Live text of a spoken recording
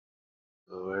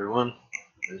Hello everyone,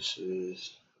 this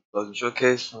is plugin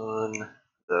showcase on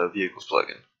the vehicles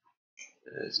plugin.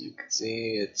 As you can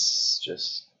see, it's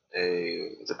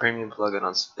a premium plugin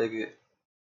on Spigot.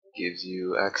 Gives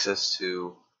you access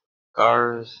to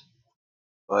cars,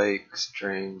 bikes,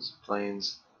 trains,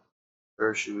 planes,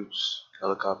 parachutes,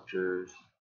 helicopters,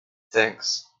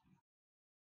 tanks,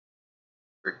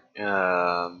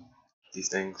 um, these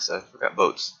things I forgot,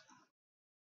 boats,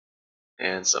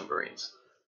 and submarines.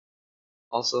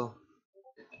 Also,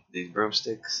 these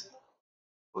broomsticks.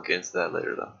 We'll get into that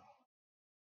later though.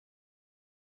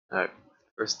 Alright,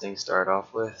 first thing start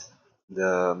off with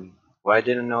what I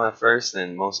didn't know at first,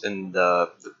 and most in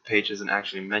the page doesn't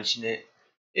actually mention it,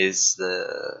 is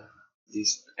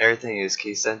these everything is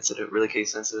case sensitive, really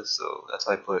case sensitive. So that's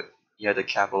why I put you had to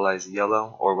capitalize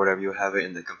yellow or whatever you have it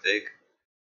in the config.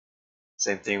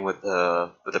 Same thing with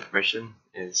the permission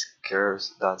is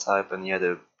chars dot type, and you had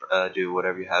to do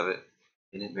whatever you have it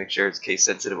in it. Make sure it's case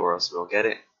sensitive, or else we'll get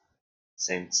it.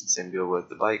 Same deal with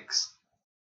the bikes.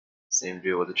 Same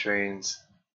deal with the trains.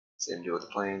 Same deal with the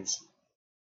planes,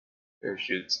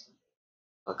 parachutes,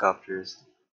 helicopters,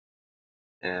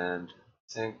 and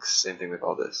tanks. Same thing with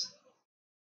all this.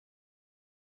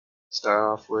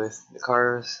 Start off with the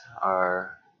cars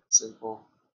are simple.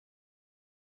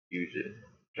 You just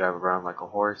drive around like a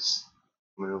horse,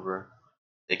 maneuver.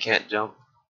 They can't jump.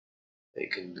 They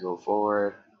can go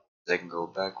forward. They can go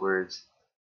backwards.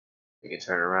 They can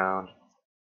turn around.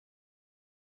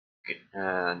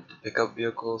 And to pick up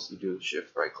vehicles, you do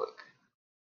shift right click.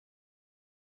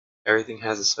 Everything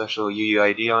has a special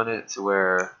UUID on it to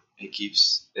where it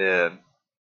keeps so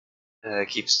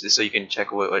you can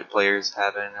check what players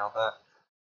have it and all that.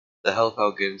 The help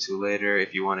I'll get into later.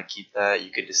 If you want to keep that,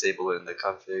 you can disable it in the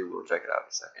config. We'll check it out in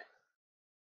a second.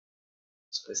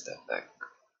 Let's place that back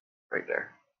right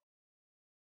there.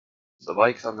 The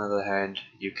bikes, on the other hand,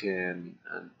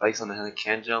 bikes on the hand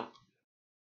can jump.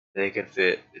 They can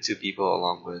fit two people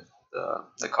along with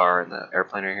the car and the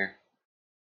airplane right here.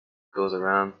 Goes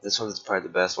around. This one's probably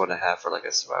the best one to have for like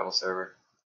a survival server,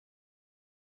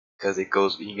 because it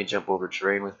goes. You can jump over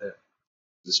terrain with it.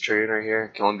 This terrain right here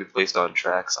can only be placed on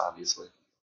tracks, obviously,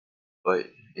 but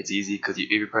it's easy because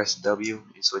if you press W,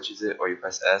 it switches it, or you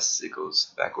press S, it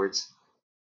goes backwards.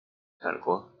 Kind of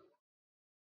cool.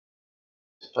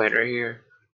 This plane right here,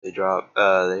 they drop.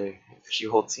 If you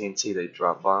hold TNT, they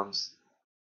drop bombs.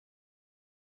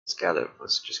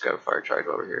 Let's just grab a fire truck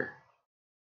over here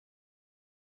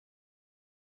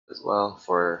as well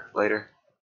for later.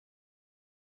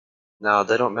 Now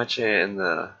they don't mention it in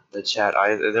the chat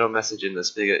either. They don't message in the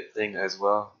Spigot thing as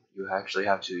well. You actually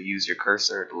have to use your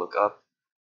cursor to look up,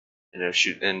 and it'll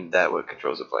shoot, and that what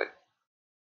controls the plane.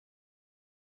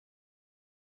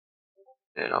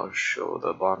 And I'll show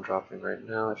the bomb dropping right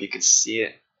now if you can see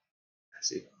it.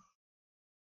 See,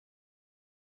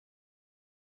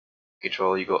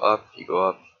 control. You go up,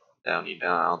 down, you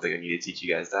down. I don't think I need to teach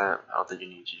you guys that. I don't think I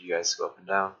need to teach you guys to go up and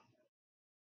down.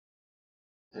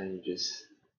 And you just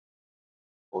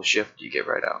hold shift, you get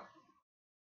right out.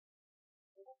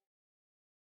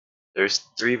 There's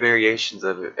 3 variations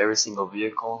of every single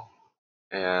vehicle,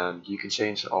 and you can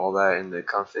change all that in the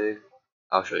config.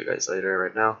 I'll show you guys later.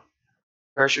 Right now,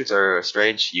 parachutes are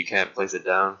strange. You can't place it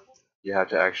down. You have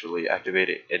to actually activate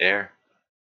it in air.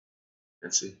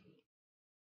 Let's see.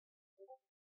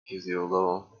 Gives you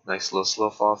a nice little slow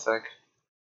fall effect.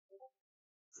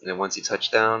 And then once you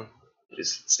touch down, it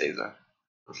just stays there.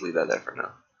 Let's leave that there for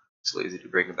now. It's so easy to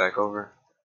bring it back over.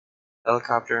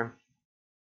 Helicopter.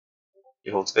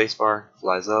 You hold spacebar,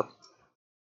 flies up,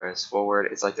 press forward.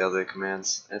 It's like the other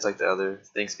commands. And it's like the other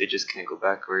things. It just can't go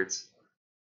backwards.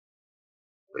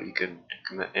 But you can,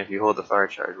 if you hold the fire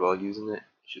charge while using it,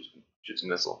 shoots a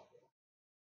missile.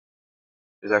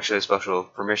 There's actually a special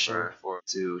permission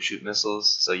to shoot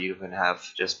missiles, so you can have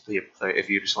just if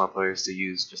you just want players to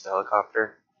use just a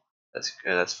helicopter,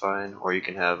 that's fine. Or you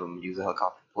can have them use a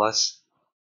helicopter plus.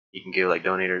 You can give like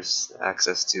donators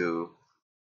access to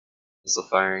missile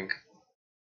firing.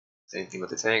 Same thing with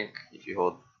the tank. If you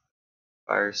hold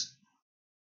fires,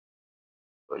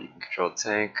 but you can control the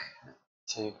tank.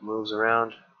 Tank moves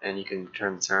around, and you can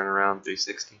turn around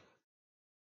 360.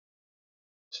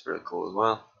 It's really cool as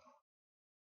well.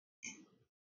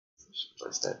 Just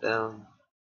place that down.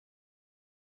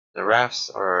 The rafts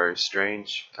are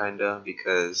strange, kinda,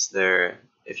 because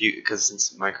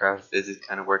since Minecraft physics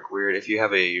kind of work weird. If you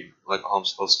have a home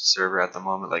hosted server at the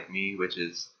moment, like me, which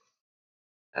is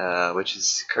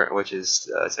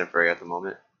temporary at the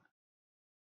moment,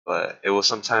 but it will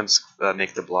sometimes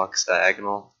make the blocks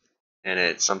diagonal, and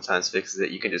it sometimes fixes it.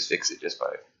 You can just fix it just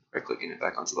by clicking it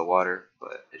back onto the water,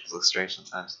 but it just looks strange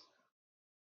sometimes.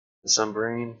 The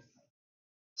submarine,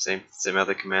 same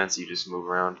other commands. You just move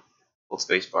around. Hold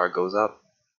spacebar goes up.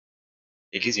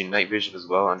 It gives you night vision as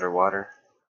well underwater.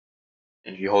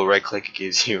 And if you hold right click, it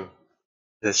gives you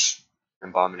this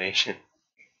abomination.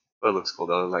 But it looks cool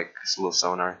though, like it's a little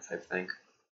sonar type thing.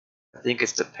 I think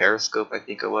it's the periscope. I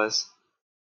think it was.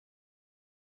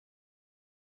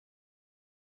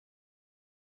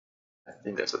 I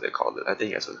think that's what they called it. I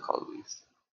think that's what it's called at least.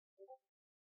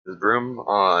 The broom,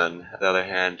 on the other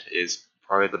hand, is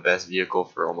probably the best vehicle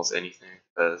for almost anything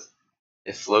because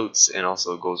it floats and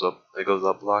also goes up. It goes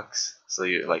up blocks, so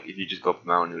you like if you just go up a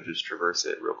mountain, you'll just traverse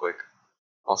it real quick.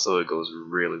 Also, it goes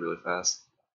really fast.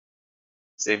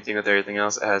 Same thing with everything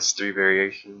else. It has 3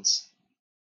 variations.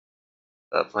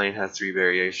 The plane has 3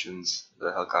 variations.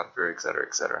 The helicopter, etc.,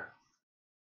 etc.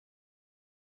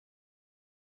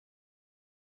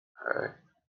 All right,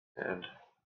 and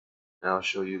now I'll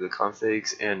show you the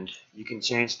configs, and you can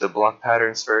change the block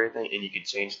patterns for everything, and you can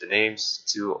change the names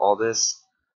to all this.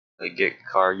 Like get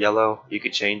car yellow, you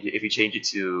could change it if you change it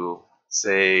to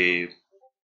say if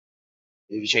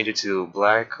you change it to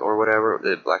black or whatever.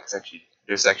 The black is actually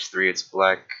there's actually 3. It's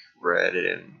black, red,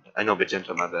 and I know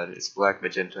magenta. My bad. It's black,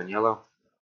 magenta, and yellow.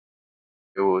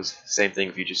 It was same thing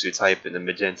if you just do type in the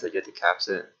magenta, you get to caps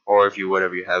it, or if you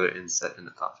whatever you have it in set in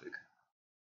the config.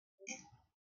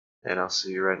 And I'll show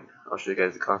you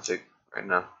guys the config right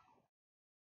now.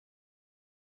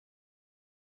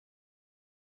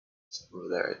 So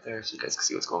move that right there so you guys can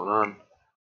see what's going on.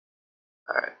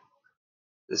 Alright.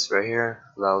 This right here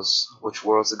allows which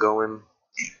worlds to go in.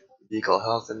 Vehicle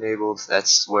health enabled.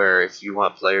 That's where if you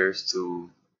want players to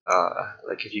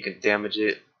like if you can damage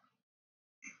it.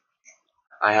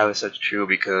 I have it set to true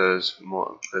because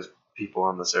people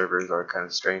on the servers are kind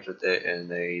of strange with it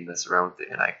and they mess around with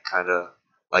it, and I kind of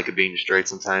like it being destroyed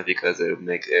sometimes because it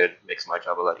makes my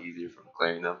job a lot easier from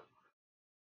clearing them.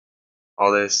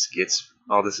 All this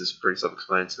is pretty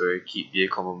self-explanatory. Keep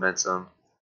vehicle momentum,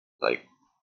 like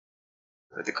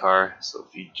with the car. So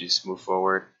if you just move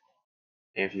forward,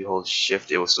 and if you hold shift,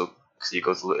 it will still see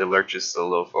it lurches so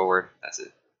low forward. That's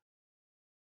it.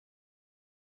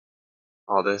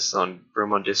 All this on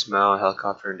broom on dismount,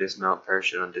 helicopter on dismount,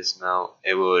 parachute on dismount.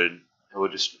 It would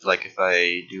just like if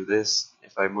I do this,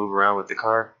 if I move around with the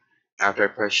car, after I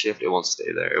press shift, it won't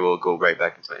stay there. It will go right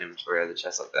back into my inventory of the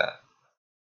chest like that.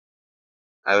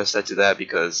 I was set to that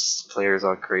because players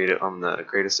on the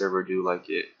creative server do like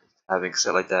it having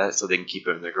set like that, so they can keep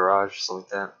it in their garage, something like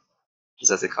that,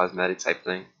 just as a cosmetic type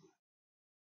thing.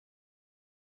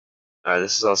 Alright,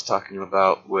 this is what I was talking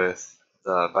about with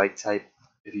the bike type.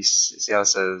 If you see how it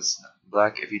says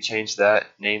black, if you change that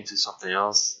name to something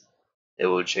else, it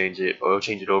will change it. Or it will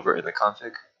change it over in the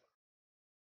config.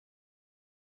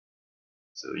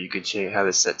 So you can have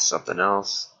it set to something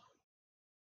else.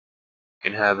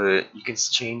 You can have it. You can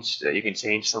change that. You can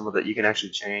change some of that. You can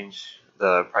actually change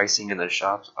the pricing in the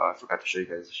shops. Oh, I forgot to show you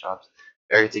guys the shops.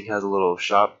 Everything has a little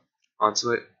shop onto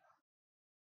it.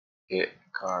 Get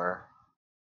car.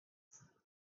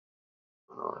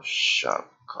 Oh,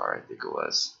 shop car. I think it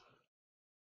was.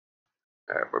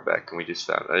 Alright, we're back, and we just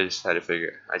found. I just had to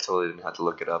figure. I totally didn't have to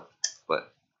look it up,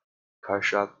 but car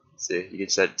shop. See, you can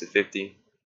set it to 50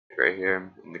 right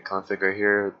here in the config right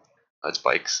here. That's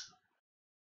bikes.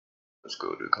 Let's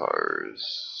go to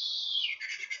cars.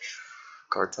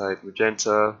 Car type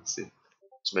magenta. Let's see,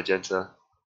 it's magenta.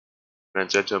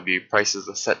 Magenta will be prices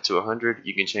are set to 100.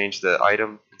 You can change the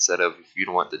item instead of if you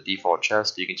don't want the default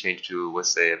chest. You can change to let's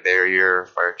say a barrier,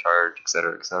 fire charge,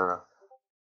 etc., etc.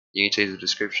 You can change the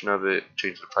description of it,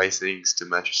 change the pricings to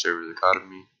match your server's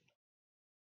economy.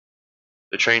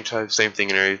 The train type, same thing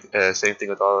and everything. Same thing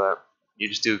with all that. You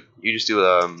just do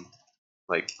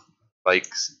like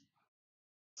bikes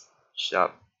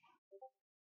shop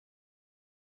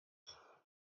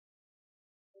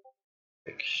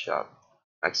bike shop.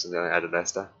 Accidentally added that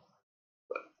stuff.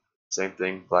 But same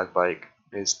thing. Black bike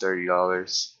is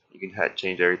 $30. You can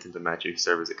change everything to match your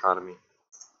server's economy,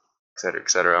 etc.,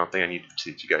 etc. I don't think I need to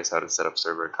teach you guys how to set up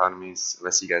server economies.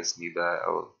 Unless you guys need that,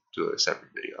 I'll do a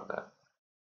separate video on that.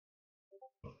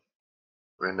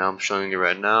 Right now, I'm showing you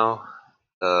right now.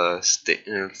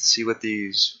 See with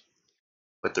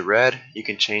with the red, you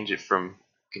can change it from.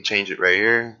 You can change it right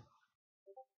here.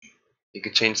 You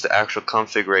can change the actual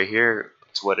config right here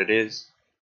to what it is.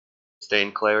 Stay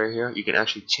in clay right here. You can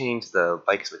actually change the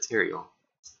bike's material,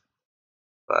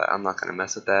 but I'm not gonna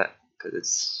mess with that because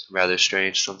it's rather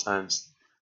strange sometimes.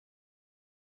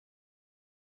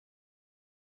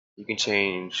 You can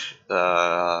change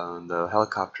the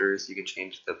helicopters. You can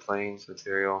change the planes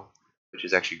material, which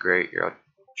is actually great. Here, I'll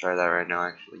try that right now.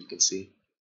 Actually, you can see.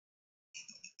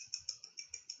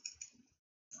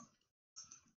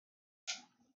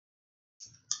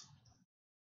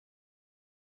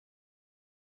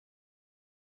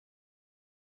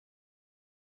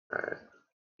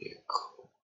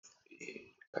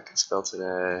 I can spell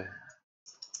today.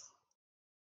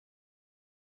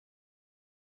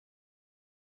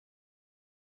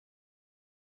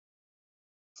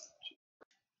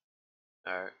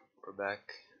 Alright, we're back.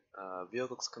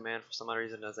 Vehicles command for some odd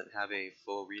reason doesn't have a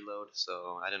full reload,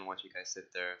 so I didn't want you guys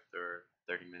sit there for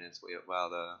 30 minutes while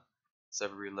the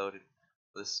server reloaded.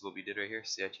 This is what we did right here.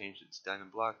 See, I changed it to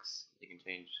diamond blocks. You can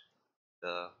change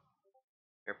the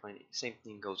airplane. Same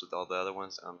thing goes with all the other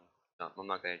ones. I'm not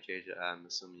going to change it. I'm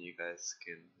assuming you guys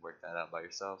can work that out by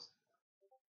yourselves.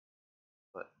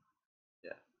 But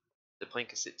yeah, the plane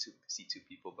can seat two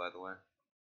people, by the way.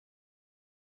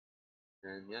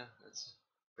 And yeah, that's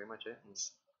pretty much it.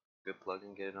 It's a good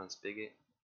plugin. Get it on Spigot.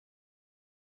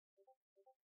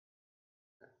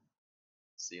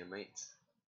 See you, mate.